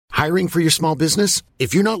Hiring for your small business?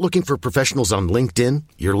 If you're not looking for professionals on LinkedIn,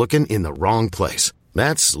 you're looking in the wrong place.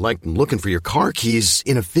 That's like looking for your car keys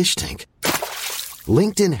in a fish tank.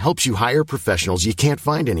 LinkedIn helps you hire professionals you can't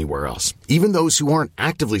find anywhere else, even those who aren't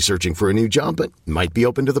actively searching for a new job but might be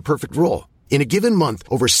open to the perfect role. In a given month,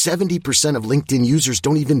 over 70% of LinkedIn users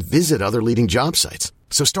don't even visit other leading job sites.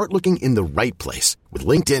 So start looking in the right place. With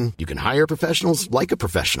LinkedIn, you can hire professionals like a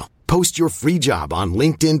professional. Post your free job on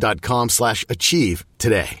linkedin.com/achieve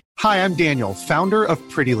today. Hi, I'm Daniel, founder of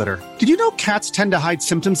Pretty Litter. Did you know cats tend to hide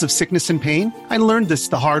symptoms of sickness and pain? I learned this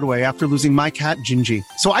the hard way after losing my cat, Gingy.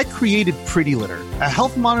 So I created Pretty Litter, a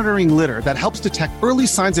health monitoring litter that helps detect early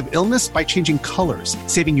signs of illness by changing colors,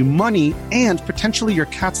 saving you money and potentially your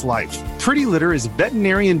cat's life. Pretty Litter is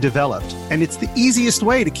veterinarian developed, and it's the easiest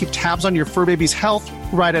way to keep tabs on your fur baby's health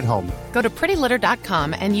right at home. Go to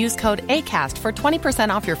prettylitter.com and use code ACAST for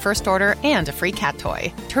 20% off your first order and a free cat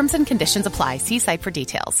toy. Terms and conditions apply. See site for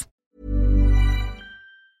details.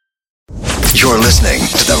 You're listening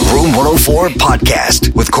to the Room 104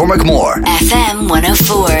 podcast with Cormac Moore. FM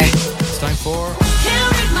 104. It's time for...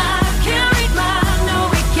 Can't read my, no,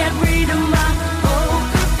 we can't read my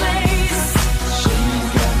poker face.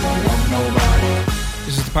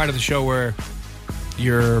 This is the part of the show where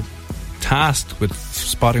you're tasked with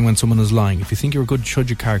spotting when someone is lying. If you think you're a good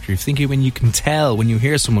judge of character, if you think when you can tell when you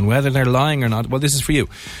hear someone whether they're lying or not, well, this is for you.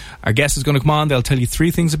 Our guest is going to come on. They'll tell you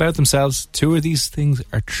 3 things about themselves. 2 of these things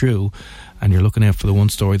are true, and you're looking out for the one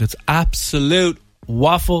story that's absolute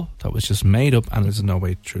waffle, that was just made up and is in no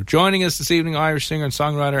way true. Joining us this evening, Irish singer and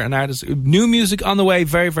songwriter and artist. New music on the way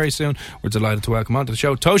very, very soon. We're delighted to welcome onto the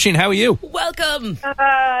show Tosheen. How are you? Welcome.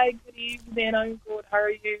 Hi, good evening. I'm good. How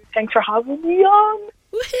are you? Thanks for having me on.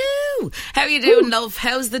 Woohoo! How are you doing, love?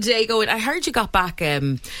 How's the day going? I heard you got back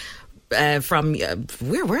from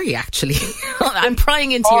where were you actually? I'm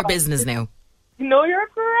prying into your business now. No, you're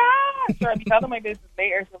correct. I'll be telling my business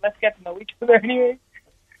later, so let's get to know each other anyway.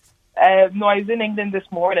 No, I was in England this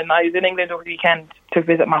morning. I was in England over the weekend to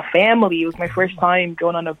visit my family. It was my first time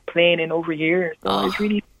going on a plane in over years. So I was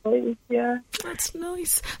really excited, yeah. That's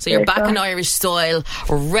nice. So you're back in Irish style,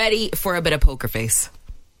 ready for a bit of poker face.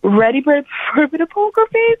 Ready for a bit of poker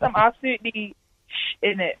face? I'm absolutely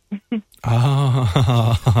in it.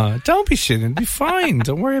 Don't be shitting. Be fine.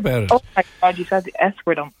 Don't worry about it. Oh my God, you said the S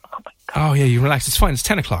word. Oh my God. Oh yeah, you relax. It's fine. It's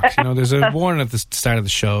 10 o'clock. You know, there's a warning at the start of the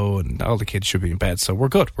show and all the kids should be in bed. So we're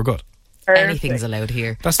good. We're good. Perfect. Anything's allowed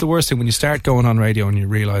here. That's the worst thing when you start going on radio and you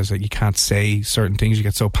realise that you can't say certain things. You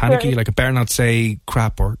get so panicky. Right. Like I better not say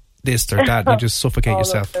crap or this or that. And you just suffocate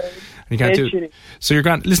yourself. You can't do it. So you're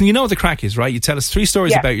going, listen, you know what the crack is, right? You tell us 3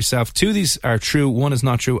 stories about yourself. 2 of these are true, 1 is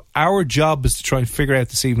not true. Our job is to try and figure out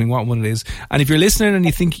this evening what one it is. And if you're listening and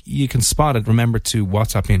you think you can spot it, remember to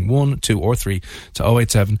WhatsApp in 1, 2 or 3 to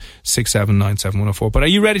 087 6797 104. But are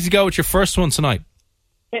you ready to go with your first one tonight?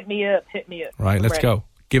 Hit me up. Right, let's go.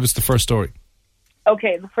 Give us the first story.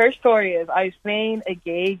 Okay, the first story is I was playing a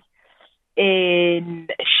gig in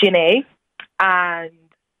Chennai, and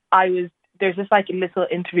there's this like little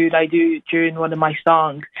interlude I do during one of my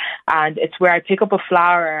songs, and it's where I pick up a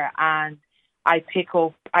flower and I pick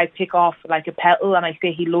off like a petal and I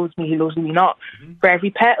say he loves me not, for every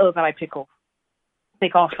petal that I pick off.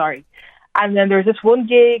 And then there's this one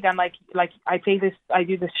gig and like I do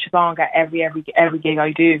this song at every gig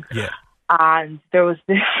I do. Yeah. And there was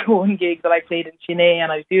this one gig that I played in Chennai,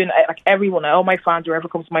 and I was doing like everyone, all my fans, whoever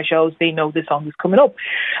comes to my shows, they know this song is coming up.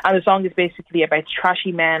 And the song is basically about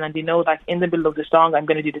trashy men, and they know that in the middle of the song, I'm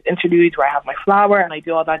going to do this interlude where I have my flower and I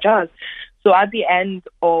do all that jazz. So at the end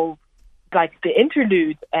of like the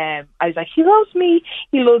interlude, I was like, he loves me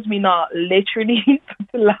not. Literally,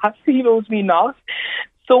 the last he loves me not.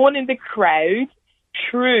 Someone in the crowd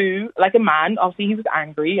threw, like a man, obviously he was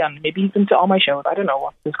angry and maybe he's been to all my shows, I don't know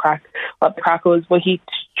what the crack was, but he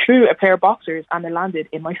threw a pair of boxers and it landed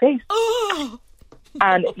in my face.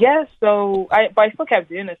 And yeah, so but I still kept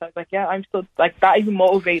doing this. I was like, yeah, I'm still like, that even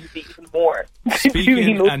motivated me even more.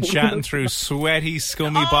 Speaking and chatting through sweaty,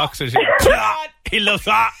 scummy boxers. He loves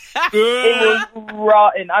that. It was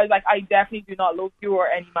rotten. I was like, I definitely do not love you or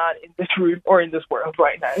any man in this room or in this world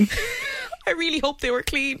right now. I really hope they were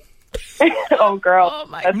clean. Oh girl, oh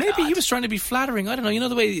my God. Maybe he was trying to be flattering. I don't know. You know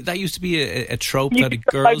the way that used to be a trope that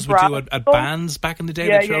girls would do at bands back in the day.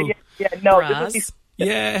 Yeah. No, bras. This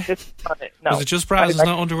Was it just bras? It's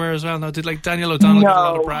not underwear as well. No, did like Daniel O'Donnell get a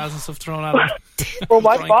lot of bras and stuff thrown at him? Well,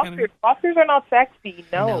 what boxers? Boxers are not sexy.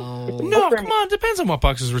 No, come on. Depends on what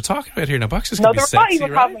boxers we're talking about here. Now boxers no, can be sexy, not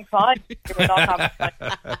even right? Calvin Klein. They were not Calvin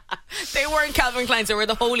Klein. They weren't Calvin Kleins. They were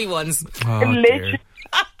the holy ones. Oh, dear.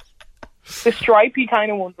 The stripy kind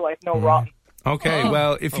of ones, like rotten. Okay,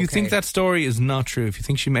 well, if you think that story is not true, if you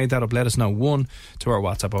think she made that up, let us know. 1 to our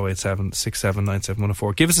WhatsApp 087 6797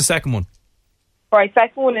 104. Give us a second one. Right,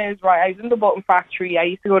 second one is, right, I was in the button factory. I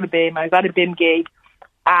used to go to BIM. I was at a BIM gig,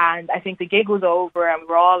 and I think the gig was over, and we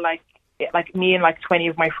were all like me and like 20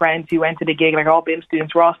 of my friends who went to the gig, like all BIM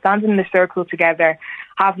students, we're all standing in a circle together,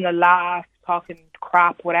 having a laugh, talking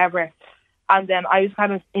crap, whatever. And then I was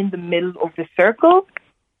kind of in the middle of the circle.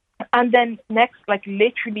 And then next, like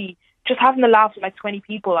literally just having a laugh with like 20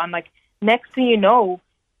 people. And like next thing you know,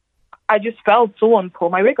 I just felt someone pull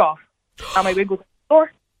my wig off. And my wig was on the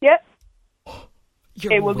floor. Yeah.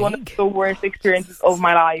 It was one of the worst experiences of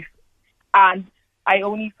my life. And I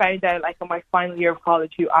only found out like in my final year of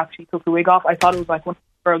college who actually took the wig off. I thought it was like one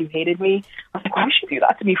girl who hated me. I was like, why would she do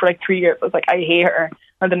that to me for like 3 years? I was like, I hate her.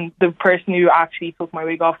 And then the person who actually took my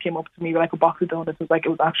wig off came up to me with like a box of donuts. It was like, it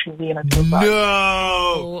was actually me, and I felt bad.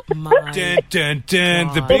 No! Oh my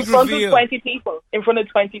The big In front reveal. of 20 people. In front of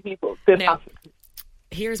 20 people. This Now, happened.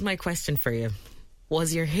 here's my question for you.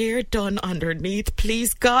 Was your hair done underneath?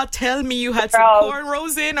 Please, God, tell me you had some Girl.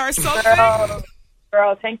 cornrows in or something.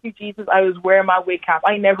 Girl, thank you, Jesus. I was wearing my wig cap.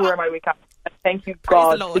 I never wear my wig cap. Thank you, Praise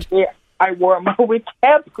God. the Lord. Yeah, I wore my wig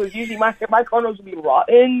cap because usually my cornrows would be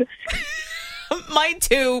rotten. Mine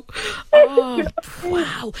too. Oh,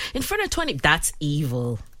 wow. In front of 20. That's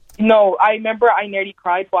evil. No, I remember I nearly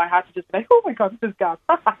cried, but I had to just be like, oh my God, this is God.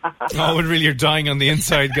 Oh, and really, you're dying on the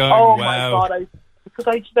inside going, Oh wow. my God. Because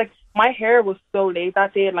I just like, my hair was so late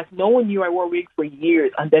that day, and like no one knew I wore wigs for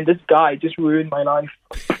years, and then this guy just ruined my life.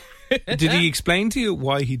 Did he explain to you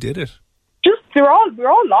why he did it? Just we're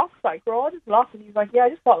all locked, like we're all just locked, and he's like, yeah, I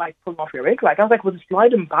just thought like pulling off your wig. Like I was like, was it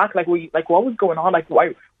sliding back? Like what was going on? Like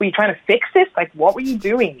why were you trying to fix this? Like what were you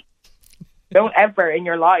doing? Don't ever in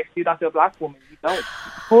your life do that to a black woman. You don't.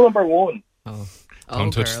 Rule number 1.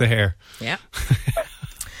 Don't touch the hair. Yeah.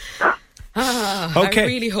 Okay. I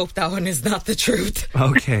really hope that one is not the truth.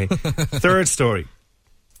 Okay. Third story.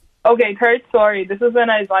 Okay, third story. This is when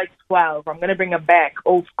I was like 12. I'm going to bring it back,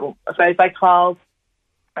 old school. So I was like 12,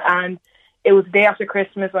 and it was the day after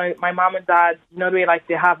Christmas. My mom and dad, you know the way like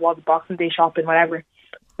they have all the Boxing Day shopping, whatever.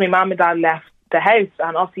 My mom and dad left the house,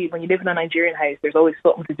 and obviously when you live in a Nigerian house, there's always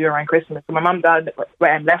something to do around Christmas. So my mom and dad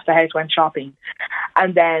left the house, went shopping,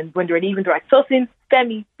 and then when they were leaving, they're like, Susan,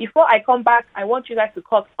 Femi, before I come back, I want you guys to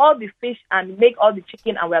cook all the fish and make all the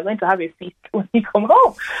chicken, and we're going to have a feast when we come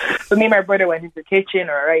home. So me and my brother went into the kitchen,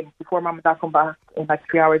 or right before mom and dad come back in like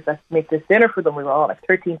 3 hours, let's make this dinner for them. We were all like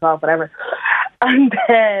 13, 12, whatever. And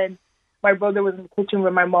then my brother was in the kitchen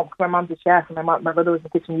with my mom, because my mom's a chef, and my brother was in the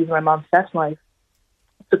kitchen using my mom's chef's knife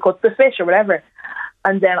to cut the fish or whatever.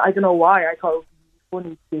 And then I don't know why, I thought it was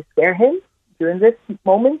funny to scare him during this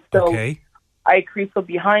moment. So Okay. I creeped up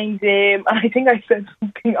behind him, and I think I said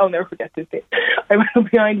something, I'll never forget this day. I went up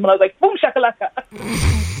behind him and I was like, boom shakalaka.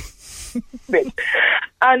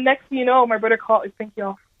 And next thing you know, my brother caught his pinky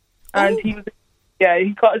off. And he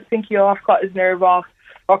caught his pinky off, caught his nerve off,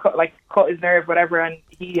 or caught his nerve, whatever, and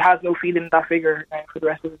he has no feeling in that figure for the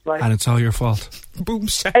rest of his life. And it's all your fault. Boom,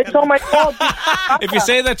 It's all my fault. If you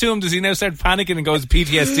say that to him, does he now start panicking and goes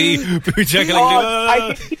PTSD?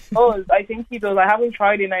 I think he does. I haven't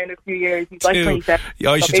tried it now in a few years. He's like 27.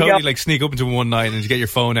 Yeah, you should totally like sneak up into him one night and you get your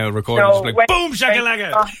phone out, record, and just be like, boom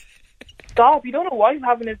shakalaka. Stop! You don't know what he's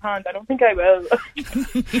having in his hand. I don't think I will.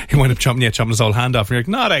 He wound up chopping his whole hand off, and you're like,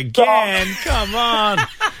 not again! Come on!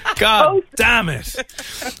 God damn it!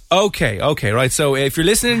 Okay, right. So if you're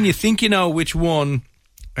listening and you think you know which one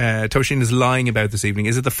Tosheen is lying about this evening,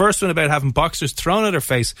 is it the first one about having boxers thrown at her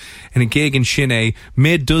face in a gig in Shinee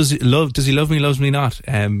mid Does He Love Me, Loves Me Not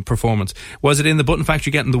performance? Was it in the Button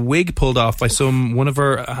Factory getting the wig pulled off by one of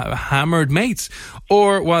her hammered mates?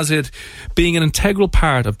 Or was it being an integral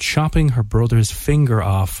part of chopping her brother's finger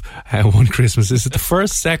off one Christmas? Is it the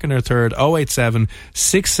first, second or third? 087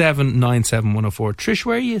 6797 104. Trish,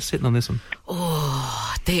 where are you sitting on this one?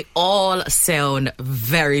 Oh, they all sound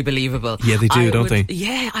very believable. Yeah, they do, don't they?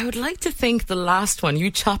 Yeah, I would like to think the last one,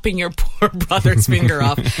 you chopping your poor brother's finger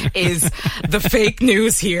off, is the fake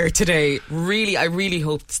news here today. Really, I really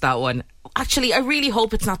hope it's that one. Actually, I really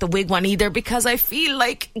hope it's not the wig one either, because I feel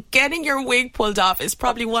like getting your wig pulled off is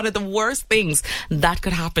probably one of the worst things that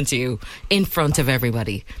could happen to you in front of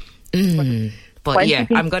everybody. But yeah,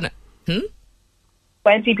 I'm gonna...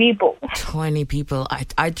 20 people. 20 people.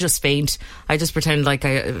 I just faint. I just pretend like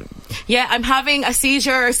I'm having a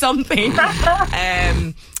seizure or something.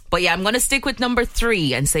 But yeah, I'm going to stick with number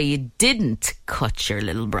 3 and say you didn't cut your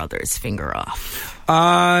little brother's finger off.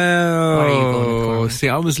 See,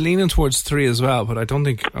 I was leaning towards 3 as well, but I don't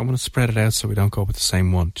think I want to spread it out so we don't go with the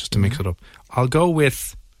same one, just to mix it up. I'll go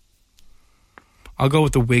with I'll go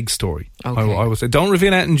with the wig story. Okay. I will say, don't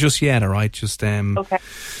reveal anything just yet, all right? Just Okay.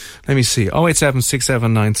 let me see.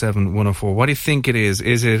 087-6797-104. What do you think it is?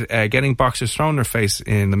 Is it getting boxers thrown in her face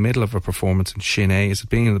in the middle of a performance in Shin A? Is it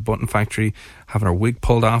being in the button factory, having her wig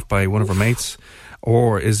pulled off by one of her mates?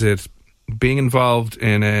 Or is it being involved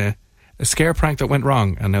in a scare prank that went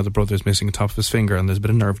wrong and now the brother is missing the top of his finger and there's a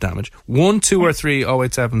bit of nerve damage? 1, 2 or 3,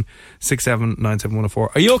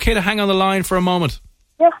 087-6797-104. Are you okay to hang on the line for a moment?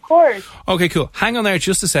 Yeah, of course. Okay, cool. Hang on there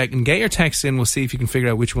just a second. Get your text in. We'll see if you can figure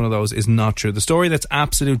out which one of those is not true. The story that's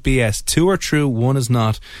absolute BS. 2 are true, 1 is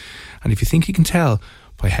not. And if you think you can tell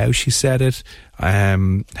by how she said it,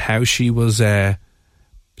 how she was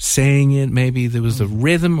saying it, maybe there was the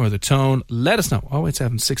rhythm or the tone, let us know.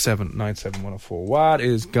 087-6797-104. What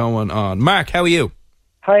is going on? Mark, how are you?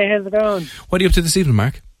 Hi, how's it going? What are you up to this evening,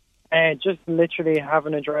 Mark? Just literally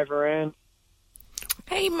having a drive around.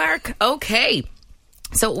 Hey, Mark. Okay.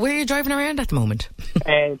 So where are you driving around at the moment?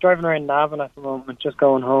 Driving around Navan at the moment, just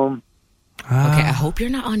going home. Okay, I hope you're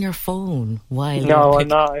not on your phone while No, I'm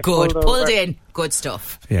not. I Good, pulled pulled over. in. Good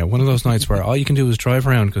stuff. Yeah, one of those nights where all you can do is drive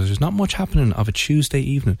around because there's not much happening of a Tuesday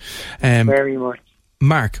evening. Very much.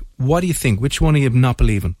 Mark, what do you think? Which one are you not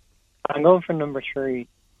believing? I'm going for number 3.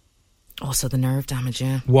 Also the nerve damage,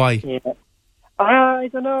 yeah. Why? Yeah. I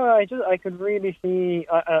don't know. I could really see.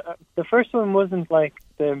 The first one wasn't like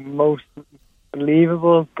the most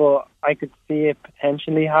believable, but I could see it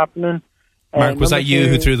potentially happening. Mark, was that number you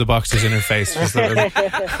who 2 threw the boxes in her face? Was that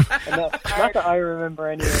No, not that I remember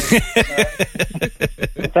anyway.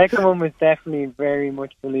 The second one was definitely very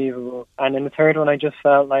much believable, and in the third one, I just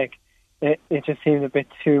felt like it just seemed a bit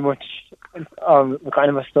too much kind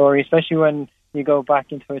of a story, especially when you go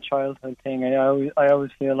back into a childhood thing. I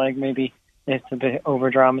always feel like maybe it's a bit over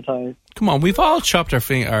dramatized. Come on, we've all chopped our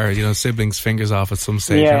siblings' fingers off at some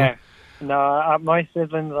stage. Yeah. No, my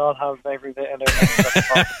siblings all have every bit of their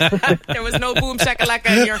life. There was no boom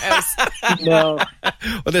shakalaka in your house. No. Well,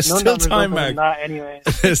 there's None still that time, resulted in Mark. that anyway.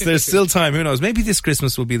 There's still time. Who knows? Maybe this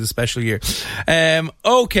Christmas will be the special year.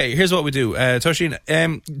 Okay, here's what we do. Tosheen,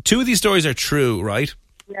 2 of these stories are true, right?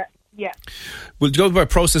 Yeah. We'll go by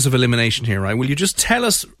process of elimination here, right? Will you just tell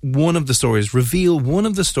us one of the stories, reveal one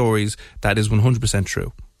of the stories that is 100%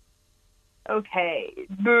 true? Okay.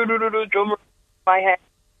 Drummer in my head.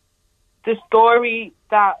 The story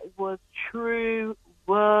that was true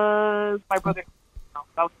was my brother. No,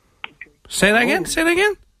 that was true. Say that again?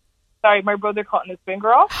 Sorry, my brother cutting his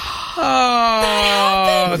finger off.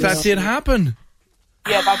 Oh, that did happen.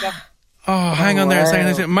 Yeah, that definitely. Oh, hang on there a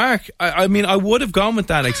second. Mark, I mean, I would have gone with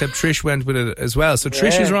that, except Trish went with it as well. So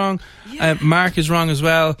Trish is wrong. Mark is wrong as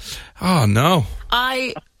well. Oh, no.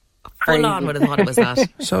 I full on would have thought it was that.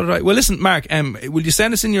 So right. Well, listen, Mark, will you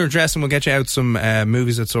send us in your address and we'll get you out some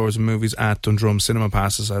movies at Swords and Movies at Dundrum Cinema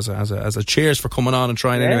Passes as a cheers for coming on and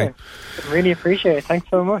trying anyway. Really appreciate it. Thanks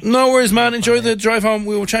so much. No worries, man. Enjoy the drive home.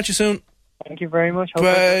 We will chat to you soon. Thank you very much. Hope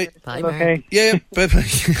Bye. Bye, okay. Yeah.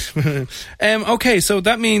 Bye. Okay, so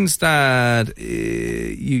that means that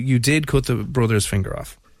you did cut the brother's finger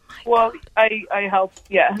off. Well, I helped,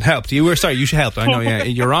 yeah. Helped. You should help. I know, yeah.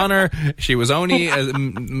 Your Honour, she was only a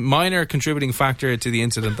minor contributing factor to the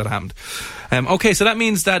incident that happened. Okay, so that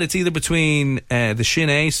means that it's either between the Shin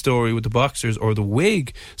A story with the boxers or the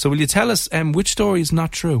wig. So will you tell us which story is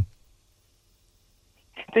not true?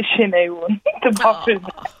 The Shin A one. The boxers.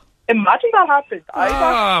 Imagine that happened.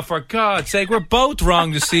 For God's sake, we're both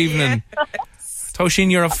wrong this evening.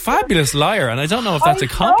 Tosheen, you're a fabulous liar, and I don't know if that's a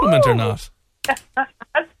compliment or not.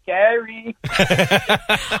 That's scary.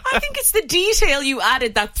 I think it's the detail you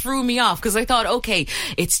added that threw me off, because I thought, okay,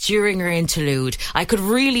 it's during her interlude. I could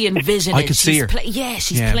really envision it. I could see her.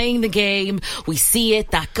 She's playing the game. We see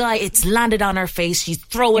it. That guy, it's landed on her face. She's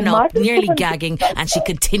throwing up, nearly gagging, and she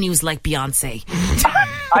continues like Beyonce.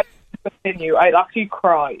 I continue. I'd actually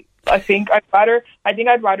cry. I think I'd rather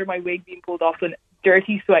my wig being pulled off than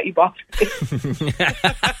dirty, sweaty boxers.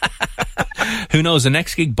 Who knows? The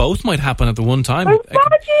next gig both might happen at the one time.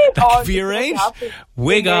 That could be arranged.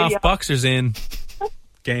 Wig off, boxers in.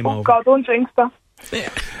 Game over. God, don't jinx that.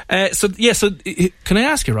 So can I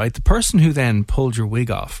ask you, right? The person who then pulled your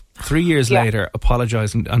wig off 3 years later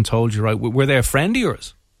apologised and told you, right? Were they a friend of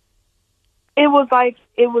yours? It was like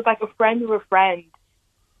a friend of a friend.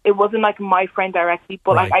 It wasn't like my friend directly,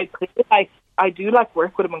 but Right. I do like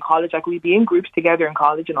work with him in college. Like we'd be in groups together in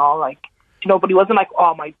college and all, like, you know. But he wasn't like,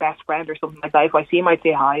 oh, my best friend or something like that. If I see him, I'd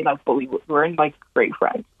say hi. Like, but we weren't like great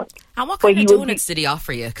friends. Like, and what kind of donuts did he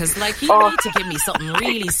offer you? Because like, you need to give me something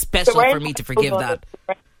really special for me to forgive that.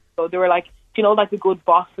 So they were like, you know, like the good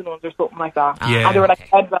Boston ones or something like that. Yeah. And they were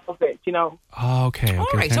like red velvet, you know. Oh, okay. All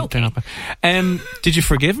right, They're okay. not bad. Did you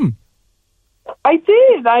forgive him? I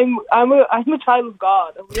did. I'm a child of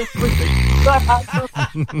God. I'm just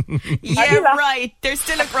Yeah, right. There's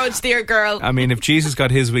still a grudge there, girl. I mean, if Jesus got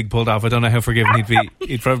his wig pulled off, I don't know how forgiving he'd be.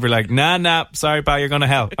 He'd probably be like, nah, sorry, pal, you're going to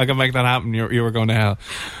hell. I can make that happen. You were going to hell.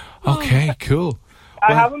 Okay, cool.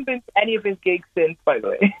 I haven't been to any of his gigs since, by the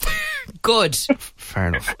way. Good. Fair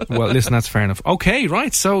enough. Well, listen, that's fair enough. Okay,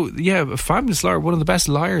 right. So, yeah, Fabulous Liar, one of the best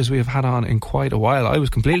liars we have had on in quite a while. I was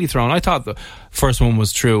completely thrown. I thought the first one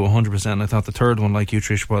was true, 100%. I thought the third one, like you,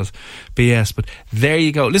 Trish, was BS. But there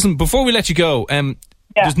you go. Listen, before we let you go,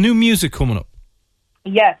 there's new music coming up.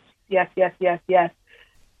 Yes.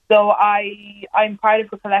 So I'm part of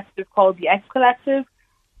a collective called the X Collective,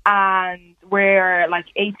 and we're like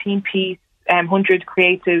 18-piece, 100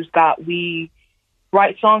 creatives that we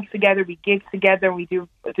write songs together, we gig together, we do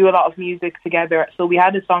a lot of music together. So we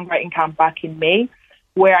had a songwriting camp back in May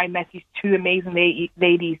where I met these two amazing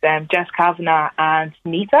ladies, Jess Kavanagh and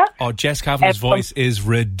Sunita. Oh, Jess Kavanagh's voice is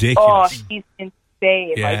ridiculous. Oh, she's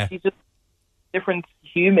insane. Yeah. Like, she's just a different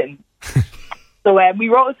human. So we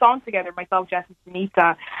wrote a song together, myself, Jess and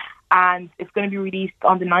Sunita, and it's going to be released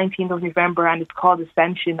on the 19th of November, and it's called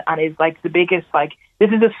Ascension, and it's like the biggest, like, this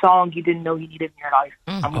is a song you didn't know you needed in your life.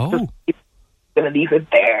 And we're just going to leave it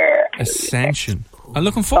there. Ascension. I'm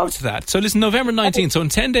looking forward to that. So listen, November 19th, so in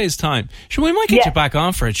 10 days' time, sure, we might get you back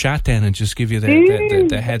on for a chat then and just give you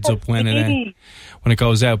the heads up when it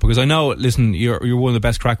goes out, because I know, listen, you're one of the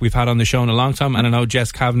best crack we've had on the show in a long time, and I know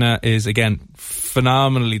Jess Kavanagh is, again,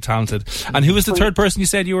 phenomenally talented. And who was the third person you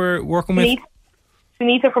said you were working with?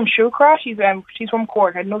 Sunita from Shukra. She's from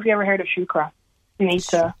Cork. I don't know if you ever heard of Shukra.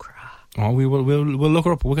 Sunita. Oh, we'll look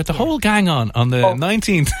her up. We'll get the whole gang on the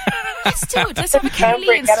 19th. Let's do it. Let's have a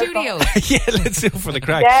Kelly in studio. Yeah, let's do it for the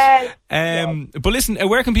crack. Yes. But listen,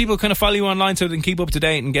 where can people kind of follow you online so they can keep up to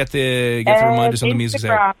date and get the reminders on the music's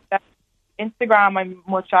out? Instagram, I'm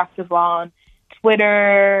much active on.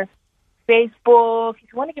 Twitter, Facebook.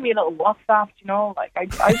 If you want to give me a little WhatsApp, you know, like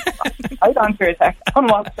I'd answer a text on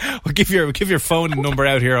WhatsApp. Well, give your phone number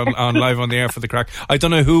out here on live on the air for the crack. I don't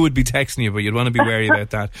know who would be texting you, but you'd want to be wary about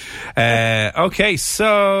that. Okay,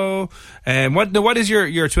 so what is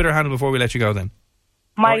your Twitter handle before we let you go then?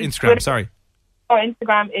 My or Instagram, Twitter, sorry. Or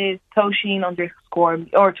Instagram is Toshin _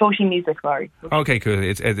 or Toshin Music, sorry. Okay, cool.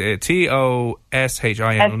 It's TOSHIN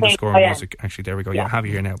 _ music. Actually, there we go. Yeah, I have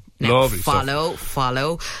you here now. Lovely stuff.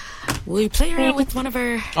 Follow. Will you play around with one of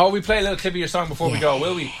our... Oh, we play a little clip of your song before we go,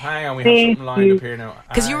 will we? Hang on, we have something lined up here now.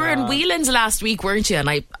 Because you were in Whelan's last week, weren't you? And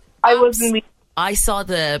I was in Whelan's. I saw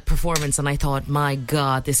the performance and I thought, my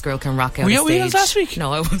God, this girl can rock out Were a you stage. at Whelan's last week?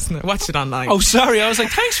 No, I wasn't. I watched it online. Oh, sorry. I was like,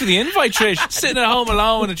 thanks for the invite, Trish. Sitting at home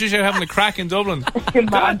alone and just having a crack in Dublin.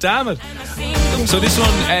 God damn it. So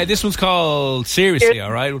this one's called Seriously,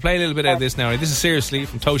 alright? We'll play a little bit of this now. Right? This is Seriously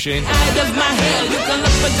from Toshin. Out of my hair, you can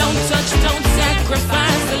look but don't touch, don't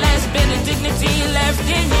sacrifice the last bit of dignity left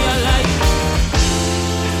in your life.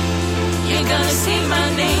 You're gonna see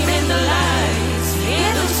my name in the lights.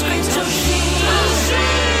 Hear the scream, Toshin.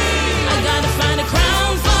 I gotta find a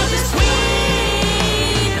crown for this queen.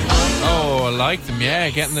 Oh, I like them, yeah.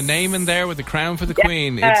 Getting the name in there with the crown for the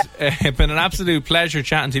queen. It's been an absolute pleasure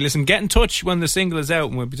chatting to you. Listen, get in touch when the single is out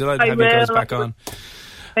and we'll be delighted to have you guys back on.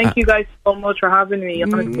 Thank you guys so much for having me.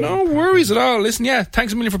 No worries at all. Listen,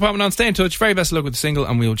 thanks a million for popping on. Stay in touch. Very best of luck with the single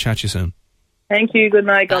and we'll chat you soon. Thank you. Good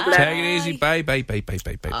night. God bless. Take it easy. Bye.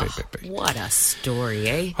 What a story,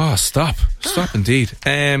 eh? Oh, stop indeed.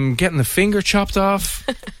 Getting the finger chopped off.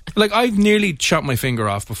 Like, I've nearly chopped my finger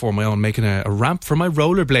off before my own, making a ramp for my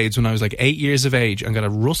rollerblades when I was like 8 years of age, and got a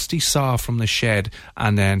rusty saw from the shed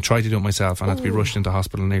and then tried to do it myself and had to be rushed into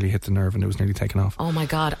hospital and nearly hit the nerve and it was nearly taken off. Oh my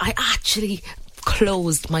God, I actually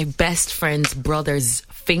closed my best friend's brother's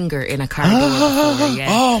finger in a car door before, yeah.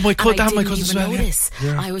 Oh, my cousin as well.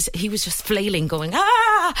 Yeah. He was just flailing, going, and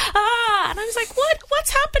I was like,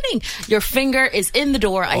 what's happening? Your finger is in the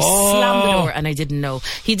door. I slammed the door and I didn't know.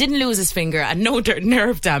 He didn't lose his finger and no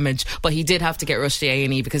nerve damage, but he did have to get rushed to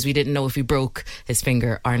A&E because we didn't know if he broke his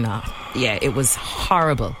finger or not. Yeah, it was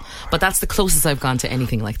horrible. But that's the closest I've gone to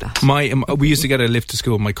anything like that. We used to get a lift to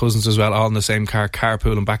school, my cousins as well, all in the same car,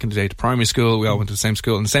 carpooling back in the day to primary school. We all went to the same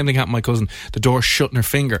school, and the same thing happened to my cousin. The door shut in her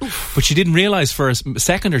finger. Oof. But she didn't realise for a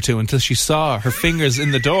second or two until she saw her fingers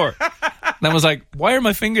in the door. And I was like, why are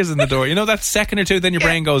my fingers in the door? You know, that second or two, then your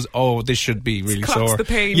brain goes, oh, this should be really sore. Clocks the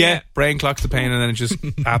pain. Yeah, brain clocks the pain, and then it just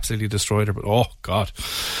absolutely destroyed her. But oh, God.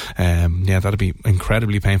 That'd be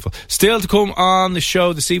incredibly painful. Still to come on the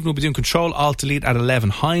show this evening, we'll be doing Control Alt Delete at 11.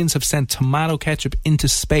 Heinz have sent tomato ketchup into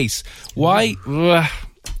space. Why?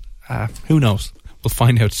 Who knows? We'll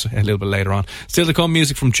find out a little bit later on. Still to come,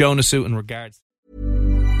 music from Jonas Suit and Regards.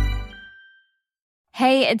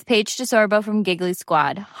 Hey, it's Paige DeSorbo from Giggly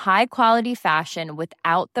Squad. High quality fashion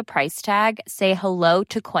without the price tag. Say hello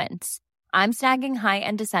to Quince. I'm snagging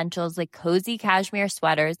high-end essentials like cozy cashmere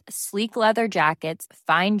sweaters, sleek leather jackets,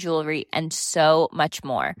 fine jewelry, and so much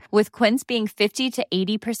more. With Quince being 50 to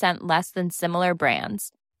 80% less than similar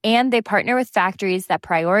brands. And they partner with factories that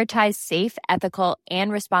prioritize safe, ethical,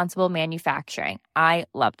 and responsible manufacturing. I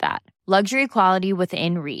love that. Luxury quality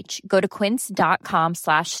within reach. Go to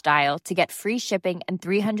quince.com/style to get free shipping and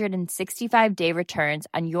 365-day returns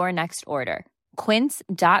on your next order.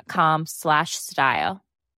 Quince.com/style.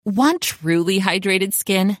 Want truly hydrated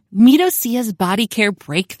skin? Meet Osea's Body Care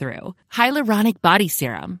Breakthrough Hyaluronic Body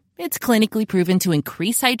Serum. It's clinically proven to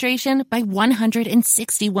increase hydration by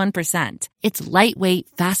 161%. It's lightweight,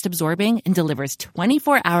 fast-absorbing, and delivers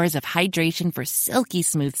 24 hours of hydration for silky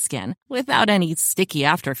smooth skin without any sticky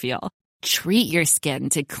afterfeel. Treat your skin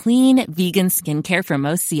to clean, vegan skincare from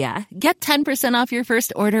Osea. Get 10% off your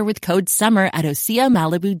first order with code SUMMER at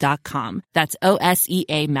OseaMalibu.com. That's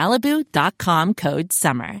OSEA Malibu.com, code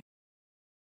SUMMER.